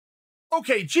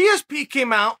Okay, GSP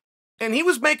came out and he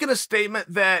was making a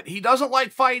statement that he doesn't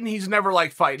like fighting. He's never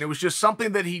liked fighting. It was just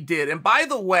something that he did. And by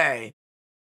the way,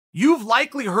 you've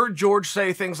likely heard George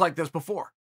say things like this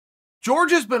before.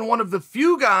 George has been one of the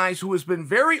few guys who has been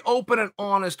very open and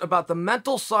honest about the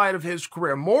mental side of his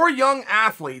career. More young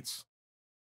athletes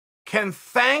can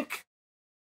thank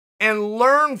and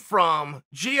learn from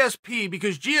GSP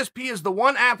because GSP is the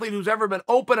one athlete who's ever been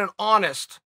open and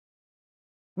honest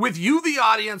with you, the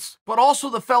audience, but also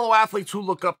the fellow athletes who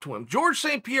look up to him. George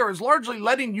St-Pierre is largely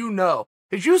letting you know,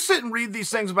 as you sit and read these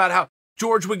things about how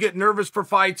George would get nervous for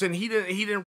fights and he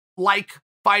didn't like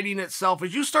fighting itself,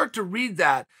 as you start to read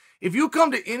that, if you come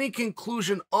to any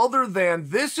conclusion other than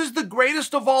this is the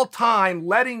greatest of all time,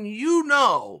 letting you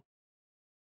know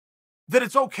that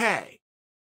it's okay.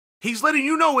 He's letting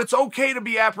you know it's okay to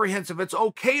be apprehensive. It's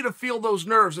okay to feel those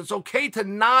nerves. It's okay to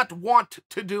not want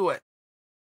to do it.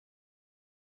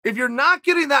 If you're not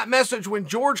getting that message when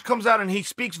George comes out and he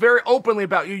speaks very openly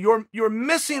about you, you're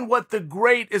missing what the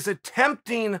great is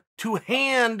attempting to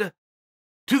hand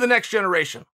to the next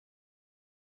generation.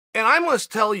 And I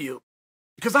must tell you,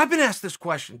 because I've been asked this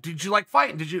question, did you like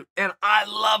fighting? Did you? And I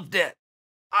loved it.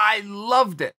 I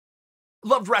loved it.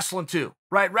 Loved wrestling too,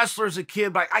 right? Wrestler as a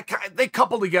kid, but they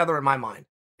couple together in my mind.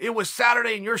 It was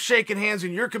Saturday and you're shaking hands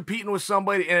and you're competing with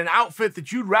somebody in an outfit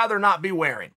that you'd rather not be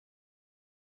wearing.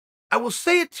 I will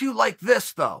say it to you like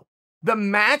this, though. The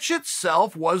match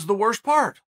itself was the worst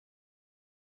part.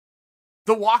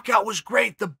 The walkout was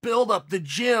great. The buildup, the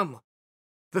gym,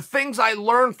 the things I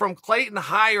learned from Clayton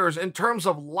Hires in terms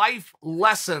of life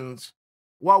lessons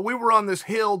while we were on this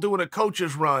hill doing a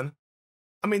coach's run.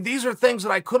 I mean, these are things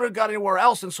that I couldn't have got anywhere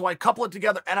else, and so I couple it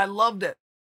together, and I loved it.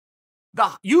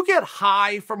 You get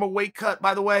high from a weight cut,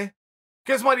 by the way.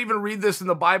 You guys might even read this in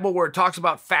the Bible where it talks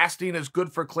about fasting is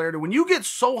good for clarity. When you get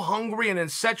so hungry and in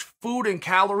such food and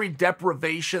calorie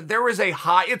deprivation, there is a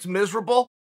high. It's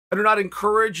miserable. I do not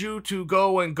encourage you to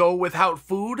go without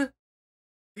food,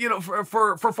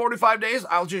 for 45 days.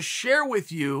 I'll just share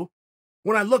with you,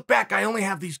 when I look back, I only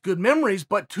have these good memories.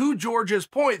 But to George's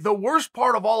point, the worst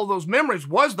part of all of those memories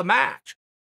was the match.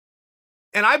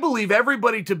 And I believe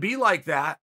everybody to be like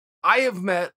that. I have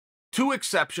met two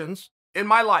exceptions in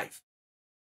my life.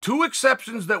 Two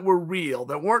exceptions that were real,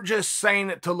 that weren't just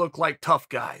saying it to look like tough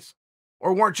guys,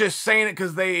 or weren't just saying it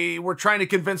because they were trying to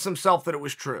convince themselves that it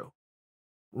was true.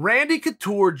 Randy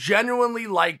Couture genuinely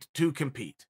liked to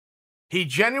compete. He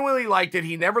genuinely liked it.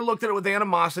 He never looked at it with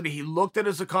animosity. He looked at it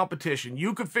as a competition.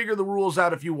 You could figure the rules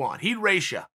out if you want. He'd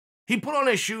race you. He'd put on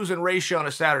his shoes and race you on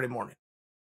a Saturday morning.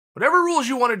 Whatever rules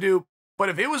you want to do, but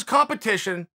if it was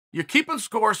competition, you're keeping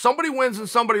score, somebody wins and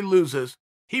somebody loses,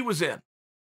 he was in.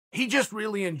 He just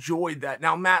really enjoyed that.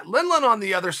 Now, Matt Lindland on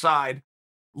the other side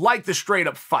liked the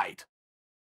straight-up fight.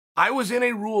 I was in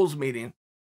a rules meeting.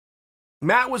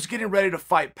 Matt was getting ready to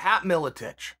fight Pat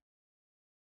Miletich.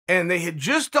 And they had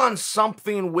just done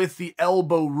something with the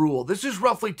elbow rule. This is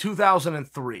roughly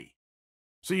 2003.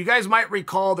 So you guys might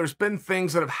recall there's been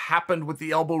things that have happened with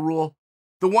the elbow rule.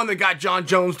 The one that got John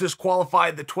Jones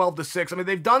disqualified, the 12-6. I mean,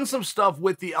 they've done some stuff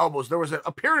with the elbows. There was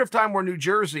a period of time where New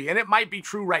Jersey, and it might be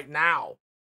true right now,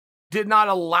 did not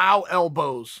allow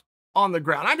elbows on the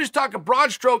ground. I'm just talking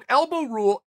broad stroke elbow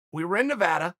rule. We were in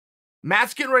Nevada.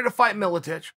 Matt's getting ready to fight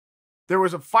Miletich. There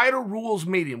was a fighter rules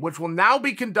meeting, which will now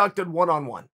be conducted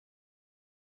one-on-one.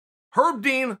 Herb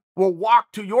Dean will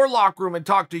walk to your locker room and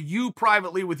talk to you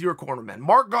privately with your cornerman.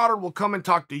 Mark Goddard will come and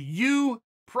talk to you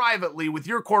privately with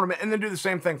your cornerman and then do the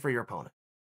same thing for your opponent.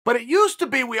 But it used to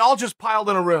be we all just piled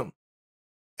in a room.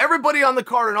 Everybody on the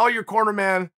card and all your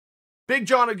cornermen, Big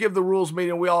John would give the rules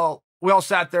meeting. We all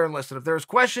sat there and listened. If there was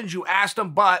questions, you asked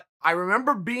them. But I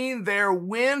remember being there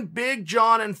when Big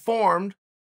John informed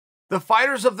the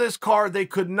fighters of this card they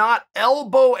could not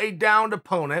elbow a downed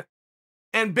opponent.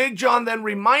 And Big John then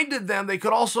reminded them they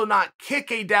could also not kick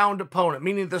a downed opponent,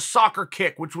 meaning the soccer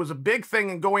kick, which was a big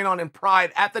thing and going on in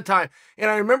Pride at the time.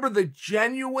 And I remember the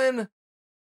genuine,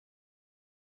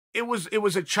 it was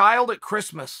a child at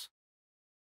Christmas.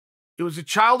 It was a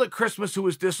child at Christmas who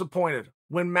was disappointed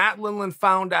when Matt Lindland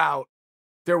found out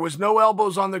there was no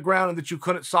elbows on the ground and that you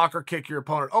couldn't soccer kick your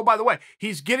opponent. Oh, by the way,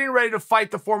 he's getting ready to fight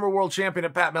the former world champion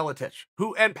at Pat Miletich,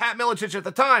 and Pat Miletich at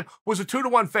the time was a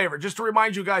 2-1 favorite, just to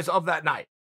remind you guys of that night.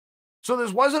 So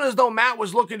this wasn't as though Matt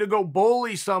was looking to go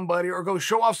bully somebody or go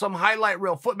show off some highlight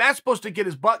reel. Matt's supposed to get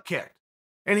his butt kicked.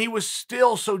 And he was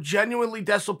still so genuinely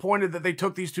disappointed that they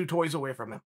took these two toys away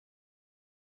from him.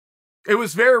 It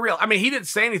was very real. I mean, he didn't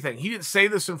say anything. He didn't say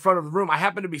this in front of the room. I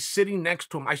happened to be sitting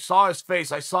next to him. I saw his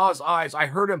face. I saw his eyes. I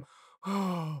heard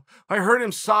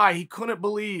him sigh. He couldn't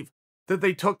believe that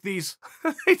they took these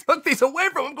they took these away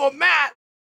from him, going, Matt,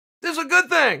 this is a good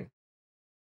thing.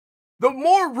 The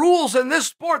more rules in this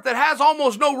sport that has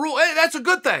almost no rule, hey, that's a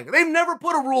good thing. They've never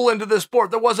put a rule into this sport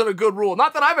that wasn't a good rule.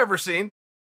 Not that I've ever seen.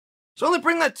 So I only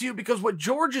bring that to you because what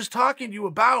George is talking to you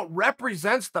about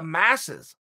represents the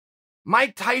masses.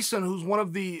 Mike Tyson, who's one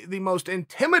of the most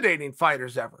intimidating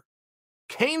fighters ever.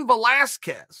 Cain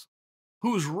Velasquez,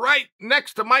 who's right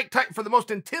next to Mike Tyson for the most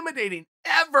intimidating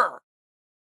ever.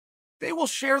 They will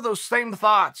share those same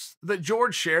thoughts that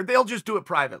George shared. They'll just do it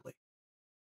privately.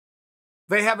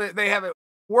 They haven't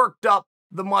worked up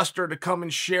the muster to come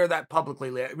and share that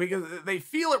publicly because they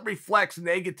feel it reflects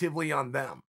negatively on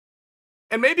them.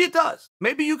 And maybe it does.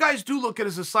 Maybe you guys do look at it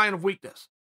as a sign of weakness.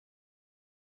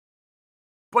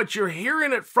 But you're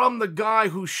hearing it from the guy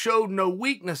who showed no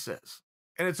weaknesses.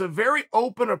 And it's a very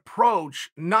open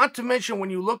approach, not to mention when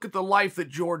you look at the life that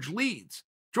George leads.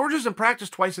 George is in practice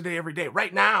twice a day, every day,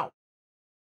 right now.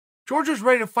 George was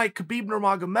ready to fight Khabib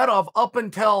Nurmagomedov up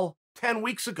until 10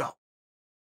 weeks ago.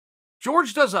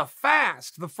 George does a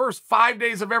fast the first 5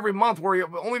 days of every month where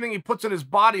the only thing he puts in his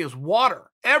body is water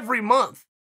every month.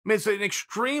 I mean, it's an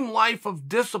extreme life of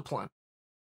discipline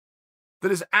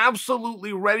that is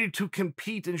absolutely ready to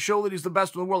compete and show that he's the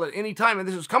best in the world at any time. And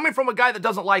this is coming from a guy that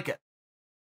doesn't like it.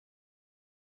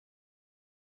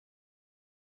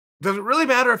 Does it really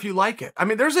matter if you like it? I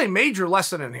mean, there's a major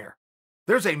lesson in here.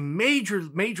 There's a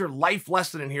major life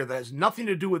lesson in here that has nothing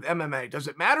to do with MMA. Does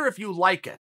it matter if you like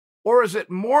it? Or is it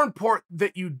more important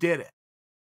that you did it?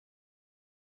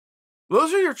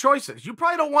 Those are your choices. You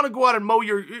probably don't want to go out and mow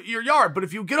your yard, but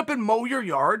if you get up and mow your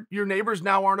yard, your neighbors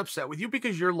now aren't upset with you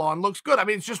because your lawn looks good. I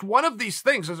mean, it's just one of these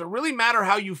things. Does it really matter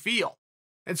how you feel?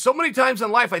 And so many times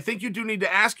in life, I think you do need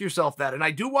to ask yourself that. And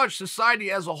I do watch society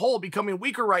as a whole becoming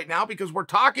weaker right now because we're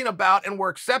talking about and we're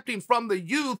accepting from the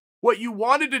youth what you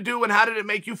wanted to do and how did it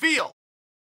make you feel.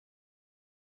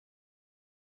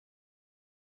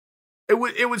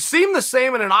 It would seem the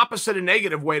same in an opposite and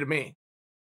negative way to me.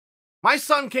 My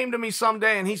son came to me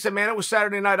someday and he said, man, it was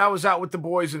Saturday night. I was out with the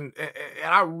boys and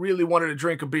I really wanted to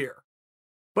drink a beer.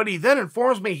 But he then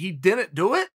informs me he didn't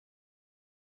do it.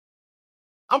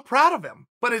 I'm proud of him,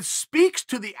 but it speaks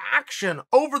to the action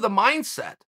over the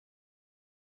mindset.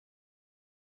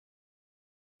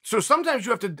 So sometimes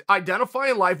you have to identify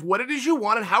in life what it is you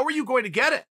want and how are you going to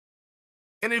get it.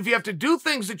 And if you have to do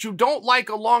things that you don't like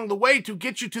along the way to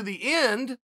get you to the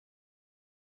end,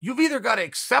 you've either got to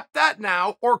accept that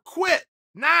now or quit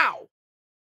now.